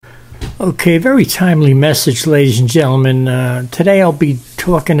Okay, very timely message, ladies and gentlemen. Today I'll be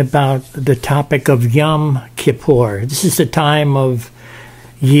talking about the topic of Yom Kippur. This is the time of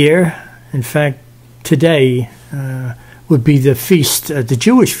year. In fact, today would be the feast, the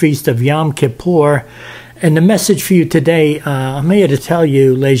Jewish feast of Yom Kippur. And the message for you today, I'm here to tell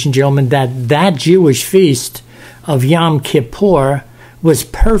you, ladies and gentlemen, that Jewish feast of Yom Kippur was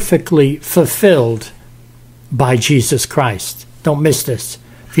perfectly fulfilled by Jesus Christ. Don't miss this.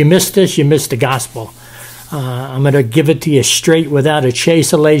 If you missed this, you missed the gospel. I'm going to give it to you straight without a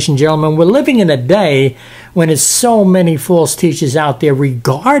chaser, ladies and gentlemen. We're living in a day when there's so many false teachers out there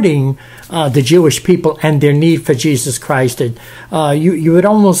regarding the Jewish people and their need for Jesus Christ. That you would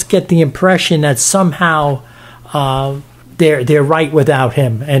almost get the impression that somehow they're right without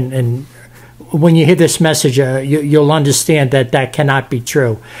him. And when you hear this message, you'll understand that cannot be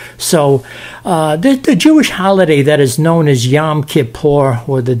true. So the Jewish holiday that is known as Yom Kippur,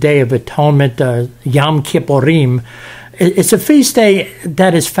 or the Day of Atonement, Yom Kippurim, it's a feast day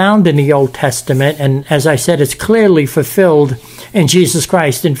that is found in the Old Testament. And as I said, it's clearly fulfilled in Jesus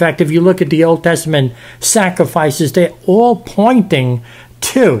Christ. In fact, if you look at the Old Testament sacrifices, they're all pointing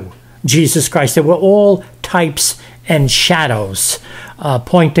to Jesus Christ. They were all types and shadows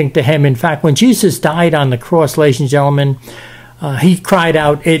pointing to him. In fact, when Jesus died on the cross, ladies and gentlemen, he cried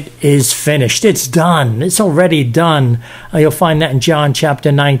out, "It is finished. It's done. It's already done." You'll find that in John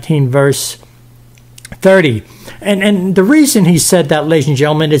chapter 19, verse 30. And the reason he said that, ladies and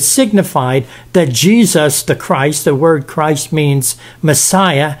gentlemen, it signified that Jesus, the Christ, the word Christ means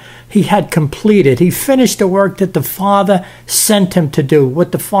Messiah, he had completed. He finished the work that the Father sent him to do,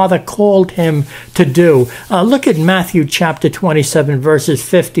 what the Father called him to do. Look at Matthew chapter 27, verses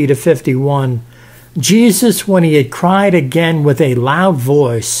 50 to 51. Jesus, when he had cried again with a loud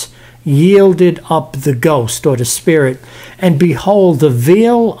voice, yielded up the ghost, or the spirit, and behold, the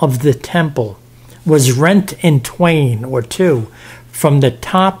veil of the temple was rent in twain, or two, from the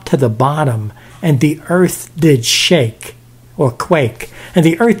top to the bottom, and the earth did shake, or quake, and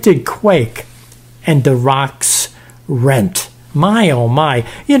the earth did quake, and the rocks rent. My, oh my.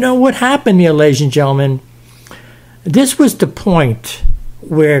 You know what happened here, ladies and gentlemen? This was the point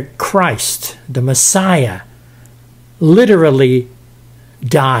where Christ, the Messiah, literally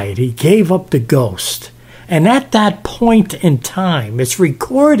died. He gave up the ghost. And at that point in time, it's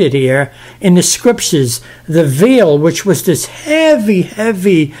recorded here in the scriptures, the veil, which was this heavy,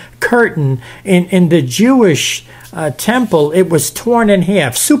 heavy curtain in the Jewish temple, it was torn in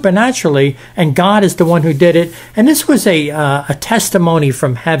half supernaturally, and God is the one who did it. And this was a testimony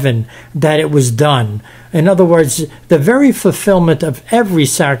from heaven that it was done. In other words, the very fulfillment of every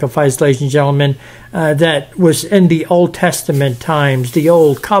sacrifice, ladies and gentlemen, that was in the Old Testament times, the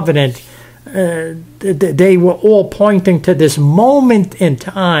Old Covenant. They were all pointing to this moment in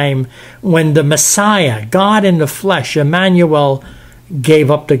time when the Messiah, God in the flesh, Emmanuel, gave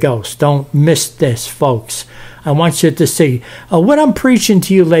up the ghost. Don't miss this, folks. I want you to see. What I'm preaching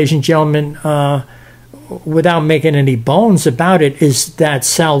to you, ladies and gentlemen, without making any bones about it, is that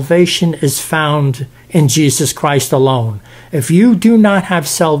salvation is found in Jesus Christ alone. If you do not have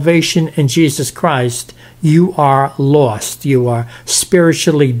salvation in Jesus Christ, you are lost. You are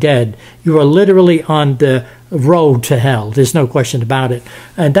spiritually dead. You are literally on the road to hell. There's no question about it.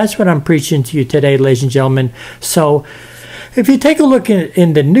 And that's what I'm preaching to you today, ladies and gentlemen. So if you take a look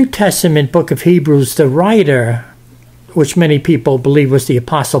in the New Testament book of Hebrews, the writer, which many people believe was the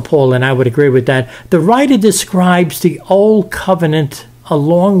Apostle Paul, and I would agree with that, the writer describes the Old Covenant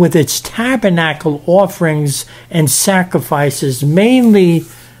along with its tabernacle offerings and sacrifices, mainly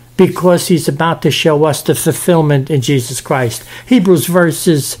because he's about to show us the fulfillment in Jesus Christ. Hebrews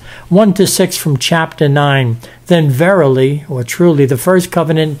verses 1 to 6 from chapter 9. Then verily, or truly, the first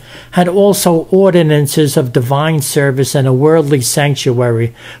covenant had also ordinances of divine service and a worldly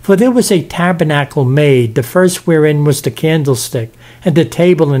sanctuary. For there was a tabernacle made, the first wherein was the candlestick, and the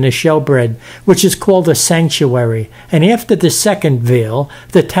table and the showbread, which is called the sanctuary. And after the second veil,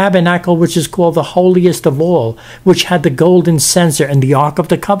 the tabernacle which is called the holiest of all, which had the golden censer and the ark of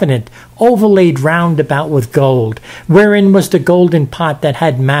the covenant, overlaid round about with gold, wherein was the golden pot that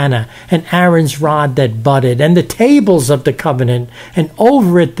had manna, and Aaron's rod that budded, and the tables of the covenant, and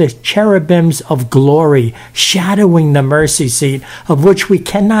over it the cherubims of glory, shadowing the mercy seat, of which we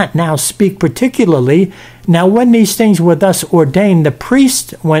cannot now speak particularly. Now when these things were thus ordained, the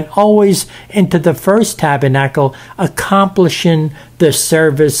priest went always into the first tabernacle, accomplishing the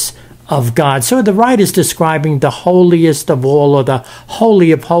service of God. So the rite is describing the holiest of all, or the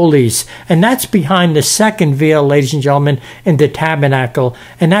Holy of Holies. And that's behind the second veil, ladies and gentlemen, in the tabernacle.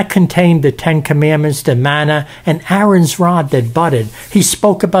 And that contained the Ten Commandments, the manna, and Aaron's rod that budded. He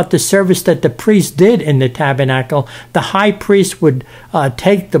spoke about the service that the priest did in the tabernacle. The high priest would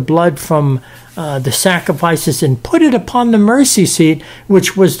take the blood from the sacrifices and put it upon the mercy seat,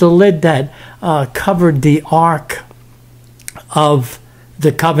 which was the lid that covered the Ark of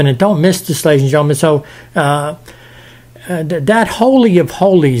the Covenant. Don't miss this, ladies and gentlemen. So that Holy of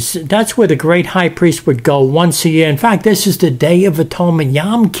Holies, that's where the great high priest would go once a year. In fact, this is the Day of Atonement,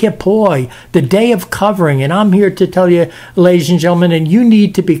 Yom Kippur, the Day of Covering. And I'm here to tell you, ladies and gentlemen, and you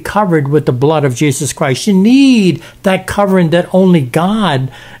need to be covered with the blood of Jesus Christ. You need that covering that only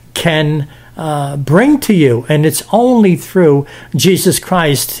God can bring to you, and it's only through Jesus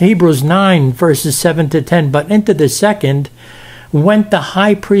Christ. Hebrews 9 verses 7 to 10. But into the second went the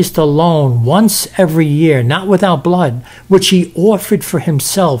high priest alone once every year, not without blood, which he offered for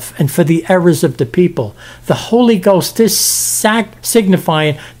himself and for the errors of the people. The Holy Ghost, this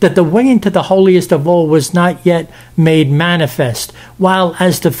signifying that the way into the holiest of all was not yet made manifest, while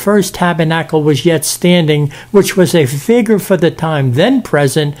as the first tabernacle was yet standing, which was a figure for the time then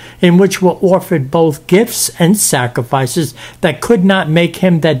present, in which were offered both gifts and sacrifices that could not make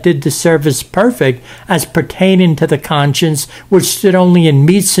him that did the service perfect, as pertaining to the conscience, which stood only in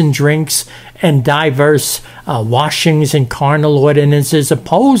meats and drinks, and diverse washings and carnal ordinances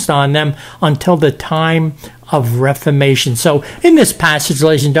opposed on them until the time of Reformation. So in this passage,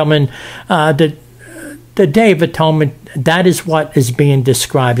 ladies and gentlemen, the Day of Atonement, that is what is being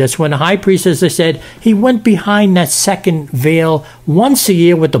described. That's when the high priest, as I said, he went behind that second veil once a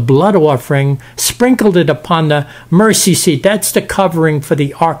year with the blood offering, sprinkled it upon the mercy seat. That's the covering for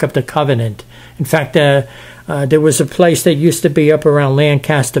the Ark of the Covenant. In fact, there was a place that used to be up around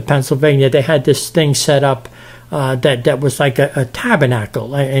Lancaster, Pennsylvania. They had this thing set up that was like a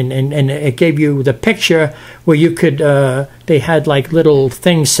tabernacle, and it gave you the picture where you could, they had like little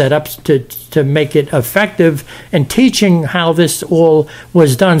things set up to make it effective and teaching how this all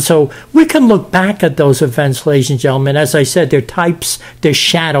was done. So we can look back at those events, ladies and gentlemen. As I said, they're types, they're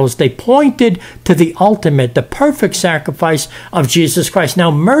shadows. They pointed to the ultimate, the perfect sacrifice of Jesus Christ.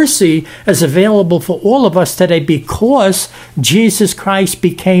 Now, mercy is available for all of us today because Jesus Christ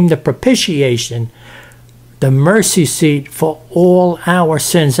became the propitiation, the mercy seat for all our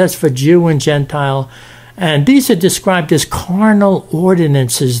sins. That's for Jew and Gentile. And these are described as carnal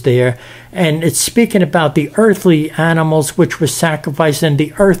ordinances there. And it's speaking about the earthly animals which were sacrificed and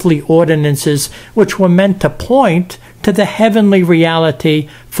the earthly ordinances which were meant to point to the heavenly reality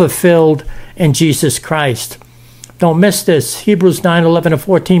fulfilled in Jesus Christ. Don't miss this. Hebrews 9, 11 and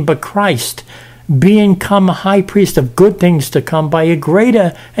 14. But Christ, being come a high priest of good things to come, by a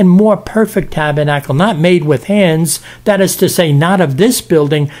greater and more perfect tabernacle, not made with hands, that is to say, not of this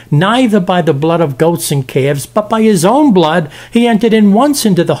building, neither by the blood of goats and calves, but by his own blood, he entered in once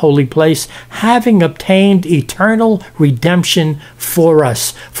into the holy place, having obtained eternal redemption for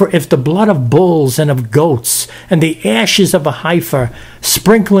us. For if the blood of bulls and of goats and the ashes of a heifer,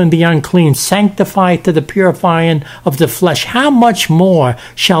 sprinkling the unclean, sanctify to the purifying of the flesh, how much more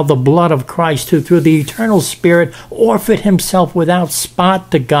shall the blood of Christ, who through the eternal Spirit offered himself without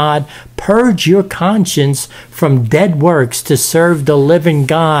spot to God, purge your conscience from dead works to serve the living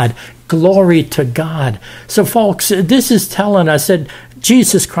God? Glory to God. So folks, this is telling us that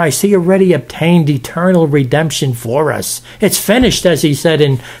Jesus Christ, he already obtained eternal redemption for us. It's finished, as he said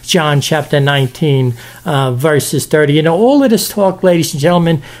in John chapter 19, verses 30. You know, all of this talk, ladies and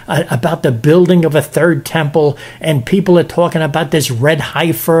gentlemen, about the building of a third temple, and people are talking about this red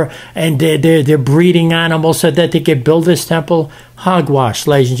heifer, and they're breeding animals so that they can build this temple. Hogwash,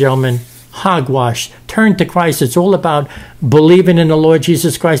 ladies and gentlemen. Hogwash. Turn to Christ. It's all about believing in the Lord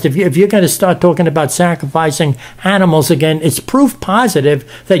Jesus Christ. If you're going to start talking about sacrificing animals again, it's proof positive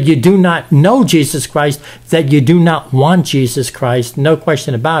that you do not know Jesus Christ, that you do not want Jesus Christ. No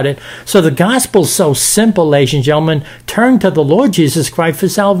question about it. So the gospel's so simple, ladies and gentlemen. Turn to the Lord Jesus Christ for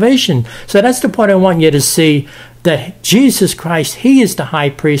salvation. So that's the point I want you to see, that Jesus Christ, he is the high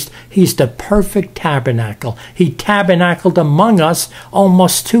priest. He's the perfect tabernacle. He tabernacled among us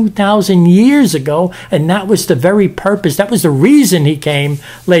almost 2,000 years ago, and that was the very purpose. That was the reason he came,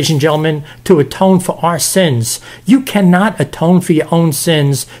 ladies and gentlemen, to atone for our sins. You cannot atone for your own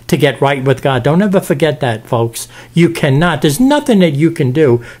sins to get right with God. Don't ever forget that, folks. You cannot. There's nothing that you can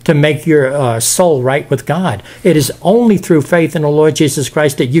do to make your soul right with God. It is only through faith in the Lord Jesus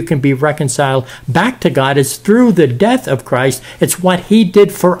Christ that you can be reconciled back to God. It's through the death of Christ. It's what he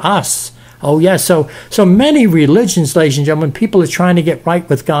did for us. Oh, yes. So many religions, ladies and gentlemen, people are trying to get right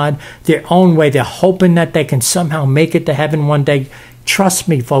with God their own way. They're hoping that they can somehow make it to heaven one day. Trust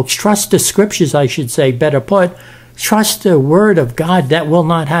me, folks. Trust the scriptures, I should say, better put. Trust the word of God. That will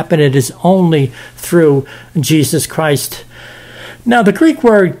not happen. It is only through Jesus Christ. Now, the Greek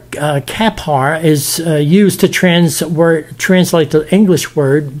word kapar is used to translate the English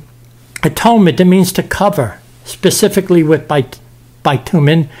word atonement. It means to cover, specifically with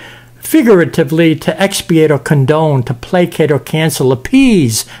bitumen, figuratively to expiate or condone, to placate or cancel,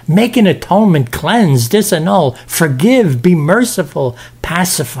 appease, make an atonement, cleanse, disannul, forgive, be merciful,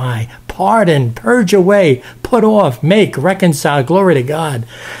 pacify, pardon, purge away, put off, make, reconcile. Glory to God.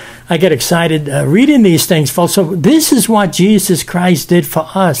 I get excited reading these things, folks. So this is what Jesus Christ did for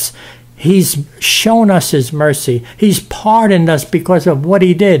us. He's shown us his mercy. He's pardoned us because of what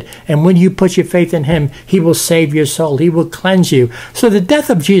he did. And when you put your faith in him, he will save your soul. He will cleanse you. So the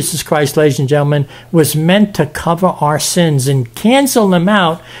death of Jesus Christ, ladies and gentlemen, was meant to cover our sins and cancel them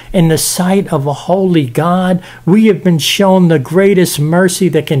out in the sight of a holy God. We have been shown the greatest mercy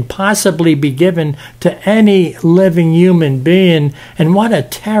that can possibly be given to any living human being. And what a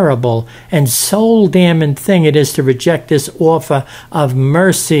terrible and soul-damning thing it is to reject this offer of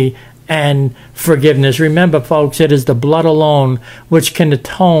mercy and forgiveness. Remember, folks, it is the blood alone which can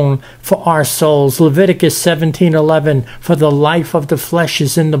atone for our souls. Leviticus 17:11, for the life of the flesh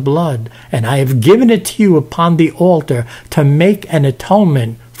is in the blood, and I have given it to you upon the altar to make an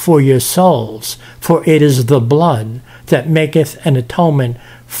atonement for your souls. For it is the blood that maketh an atonement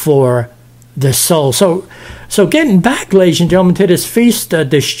for the soul. So getting back, ladies and gentlemen, to this feast,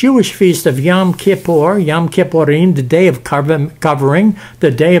 this Jewish feast of Yom Kippur, Yom Kippurim, the day of covering,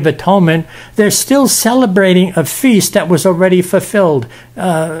 the day of atonement, they're still celebrating a feast that was already fulfilled.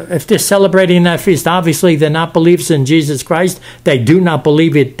 If they're celebrating that feast, obviously they're not believers in Jesus Christ. They do not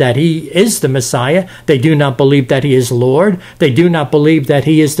believe that he is the Messiah. They do not believe that he is Lord. They do not believe that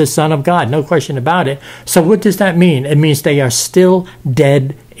he is the Son of God. No question about it. So what does that mean? It means they are still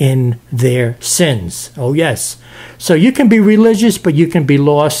dead in their sins. Oh, yes. So you can be religious, but you can be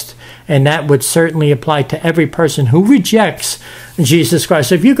lost, and that would certainly apply to every person who rejects Jesus Christ.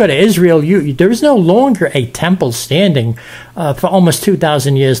 So if you go to Israel, there is no longer a temple standing for almost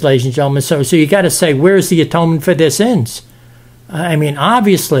 2,000 years, ladies and gentlemen. So you got to say, where's the atonement for their sins? I mean,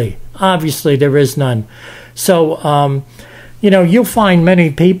 obviously there is none. So, you'll find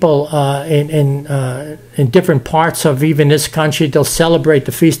many people in different parts of even this country. They'll celebrate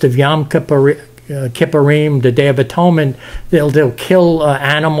the feast of Yom Kippurim, the Day of Atonement. They'll kill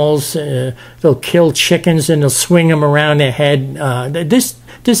animals. They'll kill chickens and they'll swing them around their head.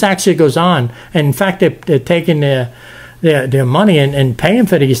 This actually goes on. And in fact, they're taking their money and paying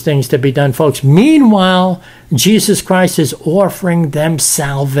for these things to be done, folks. Meanwhile, Jesus Christ is offering them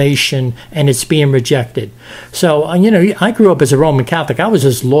salvation, and it's being rejected. So, I grew up as a Roman Catholic. I was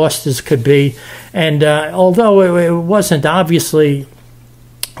as lost as could be. And although it wasn't obviously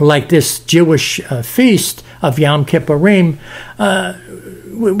like this Jewish feast of Yom Kippurim,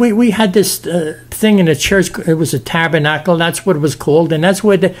 we had this thing in the church. It was a tabernacle. That's what it was called. And that's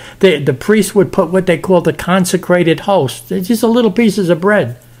where the priest would put what they call the consecrated host. They're just little pieces of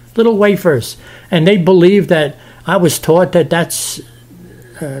bread, little wafers. And they believed that, I was taught that that's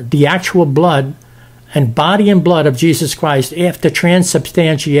the actual blood and body and blood of Jesus Christ after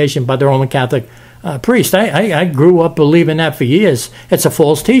transubstantiation by the Roman Catholic priest. I grew up believing that for years. It's a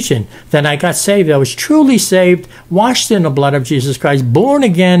false teaching. Then I got saved. I was truly saved, washed in the blood of Jesus Christ, born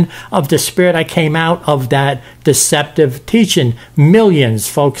again of the Spirit. I came out of that deceptive teaching. Millions,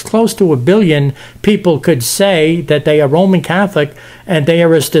 folks, close to 1 billion people could say that they are Roman Catholic, and they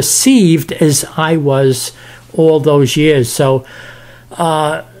are as deceived as I was all those years. So,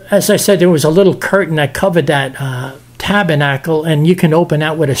 as I said, there was a little curtain that covered that tabernacle, and you can open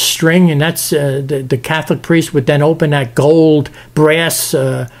that with a string, and that's the Catholic priest would then open that gold brass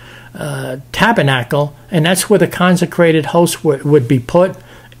tabernacle, and that's where the consecrated host would be put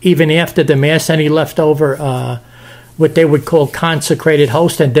even after the Mass. Any left over what they would call consecrated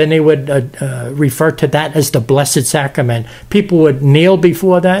host, and then they would refer to that as the Blessed Sacrament. People would kneel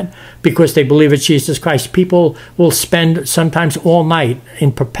before that because they believe it's Jesus Christ. People will spend sometimes all night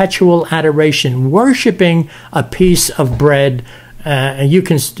in perpetual adoration, worshiping a piece of bread. And you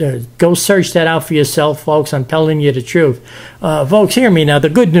can go search that out for yourself, folks. I'm telling you the truth. Folks, hear me now. The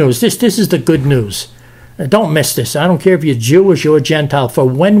good news. This is the good news. Don't miss this. I don't care if you're Jewish or Gentile. For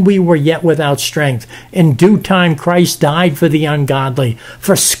when we were yet without strength, in due time Christ died for the ungodly.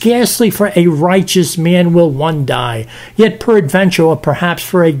 For scarcely for a righteous man will one die. Yet peradventure, or perhaps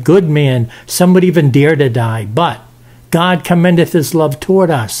for a good man, some would even dare to die. But God commendeth his love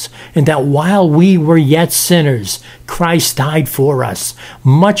toward us, and that while we were yet sinners, Christ died for us.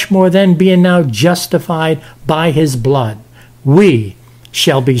 Much more then, being now justified by his blood, we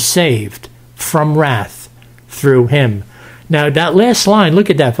shall be saved from wrath through him. Now, that last line, look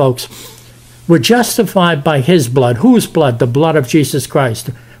at that, folks. We're justified by his blood. Whose blood? The blood of Jesus Christ.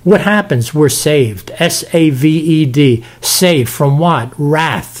 What happens? We're saved. S-A-V-E-D. Saved from what?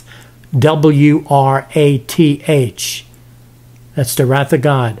 Wrath. W-R-A-T-H. That's the wrath of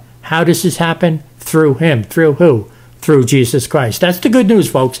God. How does this happen? Through him. Through who? Through Jesus Christ. That's the good news,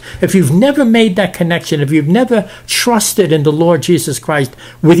 folks. If you've never made that connection, if you've never trusted in the Lord Jesus Christ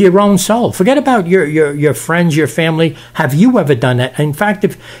with your own soul, forget about your friends, your family. Have you ever done that? In fact,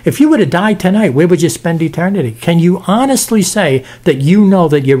 if you were to die tonight, where would you spend eternity? Can you honestly say that you know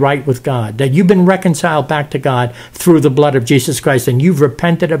that you're right with God, that you've been reconciled back to God through the blood of Jesus Christ, and you've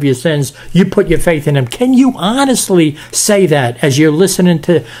repented of your sins, you put your faith in him? Can you honestly say that as you're listening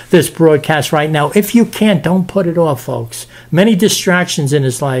to this broadcast right now? If you can't, don't put it off, folks. Many distractions in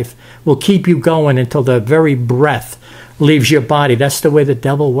his life will keep you going until the very breath leaves your body. That's the way the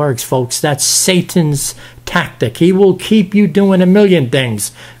devil works, folks. That's Satan's tactic. He will keep you doing a million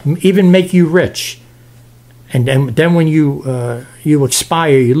things, even make you rich. And then when you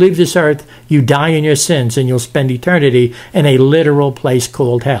expire, you leave this earth, you die in your sins, and you'll spend eternity in a literal place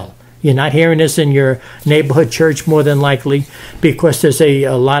called hell. You're not hearing this in your neighborhood church, more than likely, because there's a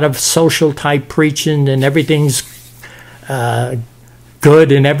lot of social type preaching, and everything's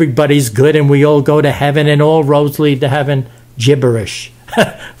good and everybody's good and we all go to heaven and all roads lead to heaven. Gibberish.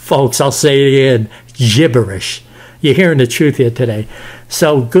 Folks, I'll say it again. Gibberish. You're hearing the truth here today.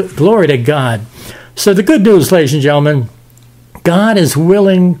 So glory to God. So the good news, ladies and gentlemen, God is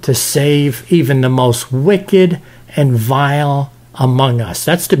willing to save even the most wicked and vile among us.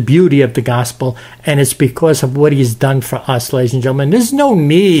 That's the beauty of the gospel, and it's because of what he's done for us, ladies and gentlemen. There's no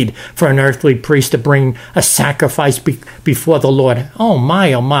need for an earthly priest to bring a sacrifice before the Lord. Oh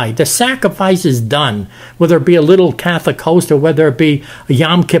my, the sacrifice is done. Whether it be a little Catholic host or whether it be a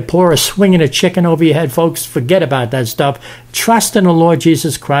Yom Kippur or swinging a chicken over your head, folks, forget about that stuff. Trust in the Lord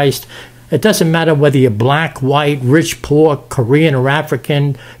Jesus Christ. It doesn't matter whether you're black, white, rich, poor, Korean or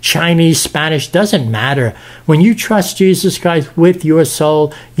African, Chinese, Spanish, doesn't matter. When you trust Jesus Christ with your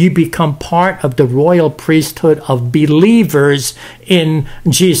soul, you become part of the royal priesthood of believers in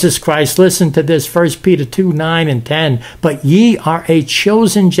Jesus Christ. Listen to this, 1 Peter 2, 9 and 10. But ye are a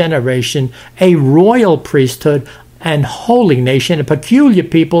chosen generation, a royal priesthood, and holy nation, a peculiar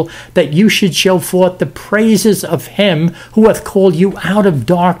people, that you should show forth the praises of him who hath called you out of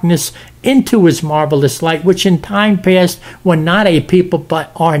darkness into his marvelous light, which in time past were not a people,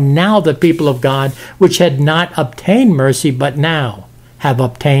 but are now the people of God, which had not obtained mercy, but now have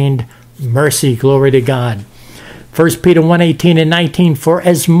obtained mercy. Glory to God. 1 Peter 1, 18 and 19, for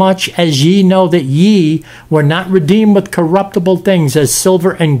as much as ye know that ye were not redeemed with corruptible things as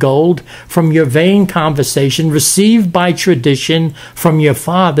silver and gold from your vain conversation received by tradition from your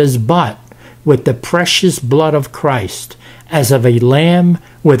fathers, but with the precious blood of Christ, as of a lamb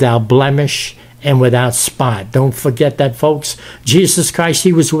without blemish and without spot. Don't forget that, folks. Jesus Christ,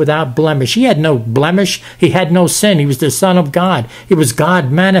 he was without blemish. He had no blemish. He had no sin. He was the Son of God. He was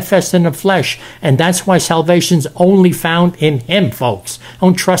God manifest in the flesh. And that's why salvation's only found in him, folks.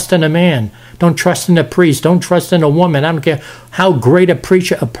 Don't trust in a man. Don't trust in a priest. Don't trust in a woman. I don't care how great a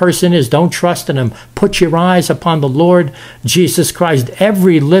preacher a person is. Don't trust in him. Put your eyes upon the Lord Jesus Christ.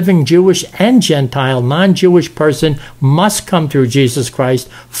 Every living Jewish and Gentile, non-Jewish person must come through Jesus Christ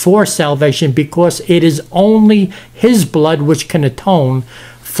for salvation, because it is only his blood which can atone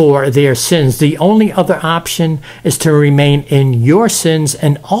for their sins. The only other option is to remain in your sins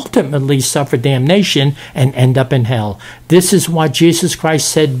and ultimately suffer damnation and end up in hell. This is what Jesus Christ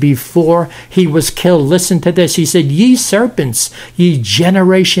said before he was killed. Listen to this. He said, ye serpents, ye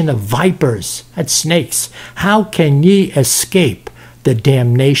generation of vipers, that's snakes, how can ye escape the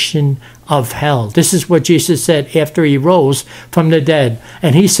damnation of hell? This is what Jesus said after he rose from the dead.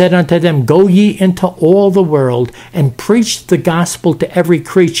 And he said unto them, go ye into all the world and preach the gospel to every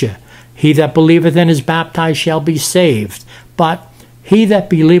creature. He that believeth and is baptized shall be saved, but he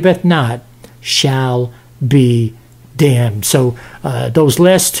that believeth not shall be damned. So those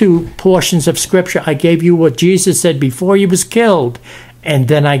last two portions of scripture, I gave you what Jesus said before he was killed. And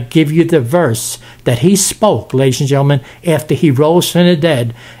then I give you the verse that he spoke, ladies and gentlemen, after he rose from the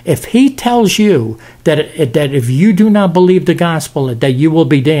dead. If he tells you that if you do not believe the gospel, that you will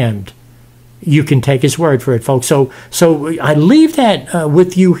be damned, you can take his word for it, folks. So I leave that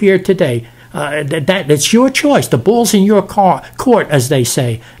with you here today. That's your choice. The ball's in your court, as they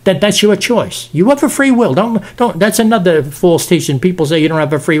say. That's your choice. You have a free will. Don't. That's another false teaching. People say you don't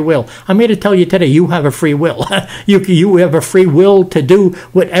have a free will. I'm here to tell you today, you have a free will. You have a free will to do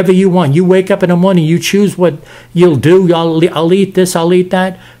whatever you want. You wake up in the morning, you choose what you'll do. I'll eat this, I'll eat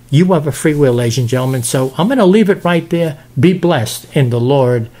that. You have a free will, ladies and gentlemen. So I'm going to leave it right there. Be blessed in the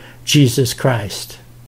Lord Jesus Christ.